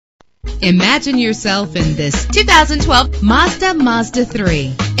Imagine yourself in this 2012 Mazda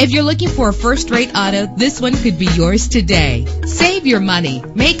Mazda3. If you're looking for a first-rate auto, this one could be yours today. Save your money.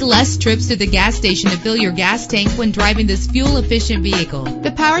 Make less trips to the gas station to fill your gas tank when driving this fuel-efficient vehicle. The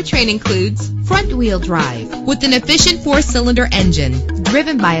powertrain includes front-wheel drive with an efficient 4-cylinder engine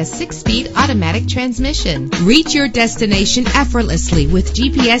driven by a 6-speed automatic transmission. Reach your destination effortlessly with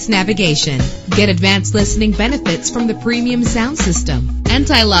GPS navigation. Get advanced listening benefits from the premium sound system.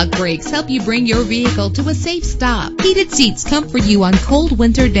 Anti-lock brakes help you bring your vehicle to a safe stop. Heated seats comfort you on cold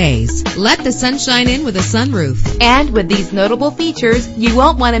winter days. Let the sunshine in with a sunroof. And with these notable features, you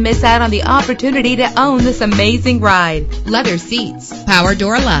won't want to miss out on the opportunity to own this amazing ride. Leather seats, power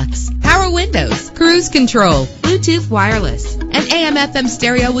door locks, power windows, cruise control, Bluetooth wireless, an AM/FM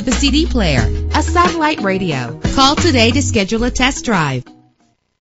stereo with a CD player, a satellite radio. Call today to schedule a test drive.